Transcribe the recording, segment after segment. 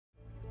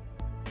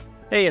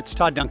Hey, it's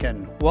Todd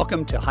Duncan.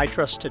 Welcome to High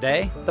Trust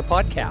Today, the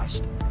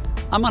podcast.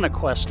 I'm on a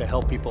quest to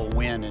help people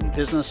win in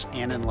business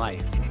and in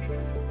life.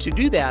 To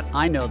do that,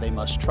 I know they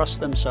must trust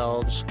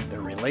themselves,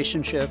 their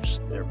relationships,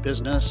 their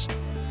business,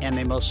 and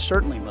they most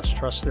certainly must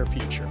trust their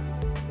future.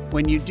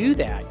 When you do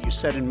that, you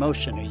set in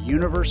motion a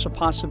universe of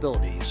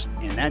possibilities,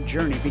 and that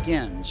journey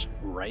begins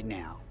right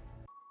now.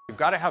 You've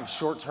got to have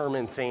short-term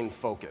insane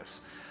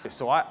focus.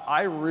 So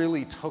I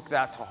really took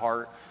that to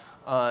heart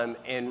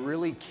and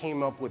really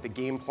came up with a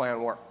game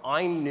plan where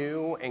I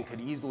knew and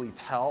could easily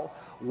tell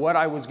what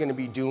I was going to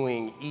be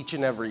doing each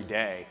and every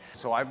day.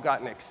 So I've got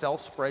an Excel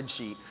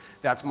spreadsheet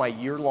that's my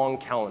year-long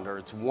calendar.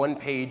 It's one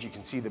page, you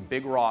can see the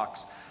big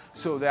rocks,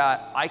 so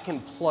that I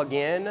can plug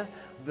in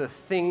the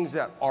things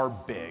that are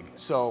big.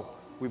 So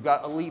we've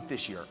got Elite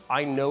this year.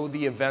 I know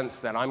the events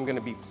that I'm going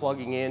to be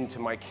plugging into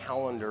my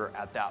calendar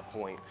at that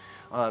point.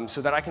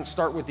 So that I can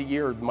start with the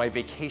year, my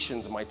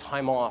vacations, my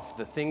time off,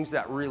 the things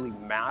that really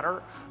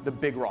matter, the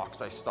big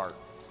rocks I start.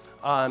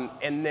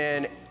 And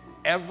then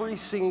every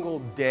single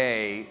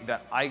day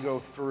that I go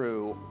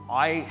through,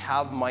 I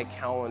have my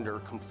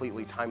calendar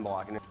completely time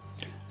blocked.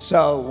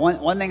 So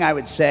one thing I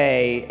would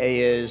say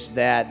is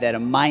that a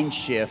mind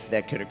shift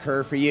that could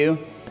occur for you,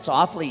 it's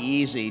awfully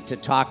easy to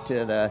talk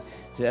to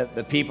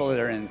the people that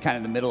are in kind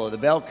of the middle of the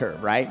bell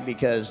curve, right?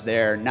 Because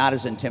they're not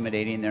as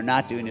intimidating, they're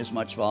not doing as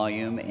much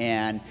volume,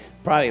 and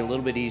probably a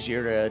little bit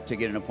easier to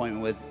get an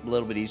appointment with, a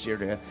little bit easier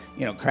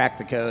to crack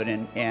the code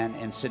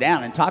and sit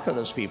down and talk to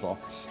those people.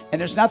 And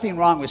there's nothing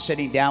wrong with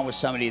sitting down with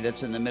somebody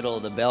that's in the middle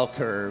of the bell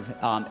curve,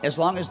 as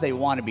long as they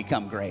want to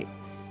become great.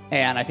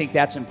 And I think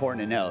that's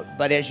important to note.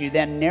 But as you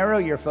then narrow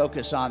your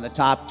focus on the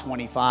top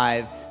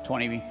 25,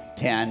 20,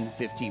 10,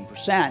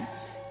 15%,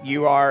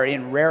 you are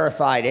in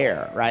rarefied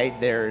air, right?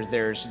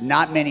 There's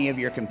not many of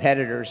your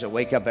competitors that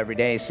wake up every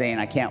day saying,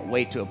 I can't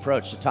wait to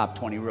approach the top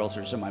 20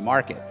 realtors in my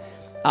market.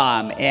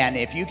 And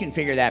if you can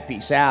figure that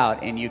piece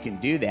out and you can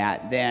do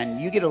that, then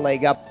you get a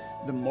leg up.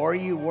 The more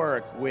you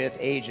work with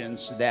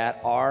agents that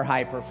are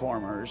high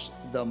performers,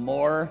 the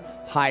more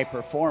high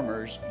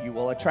performers you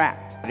will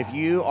attract. If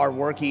you are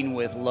working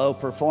with low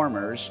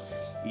performers,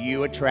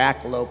 you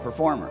attract low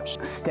performers.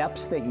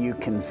 Steps that you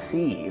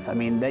conceive,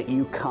 that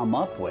you come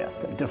up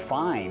with,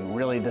 define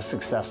really the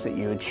success that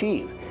you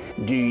achieve.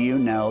 Do you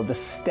know the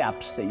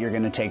steps that you're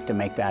going to take to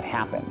make that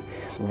happen?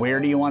 Where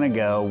do you want to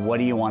go? What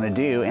do you want to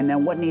do? And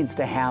then what needs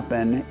to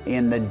happen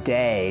in the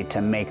day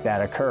to make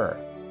that occur?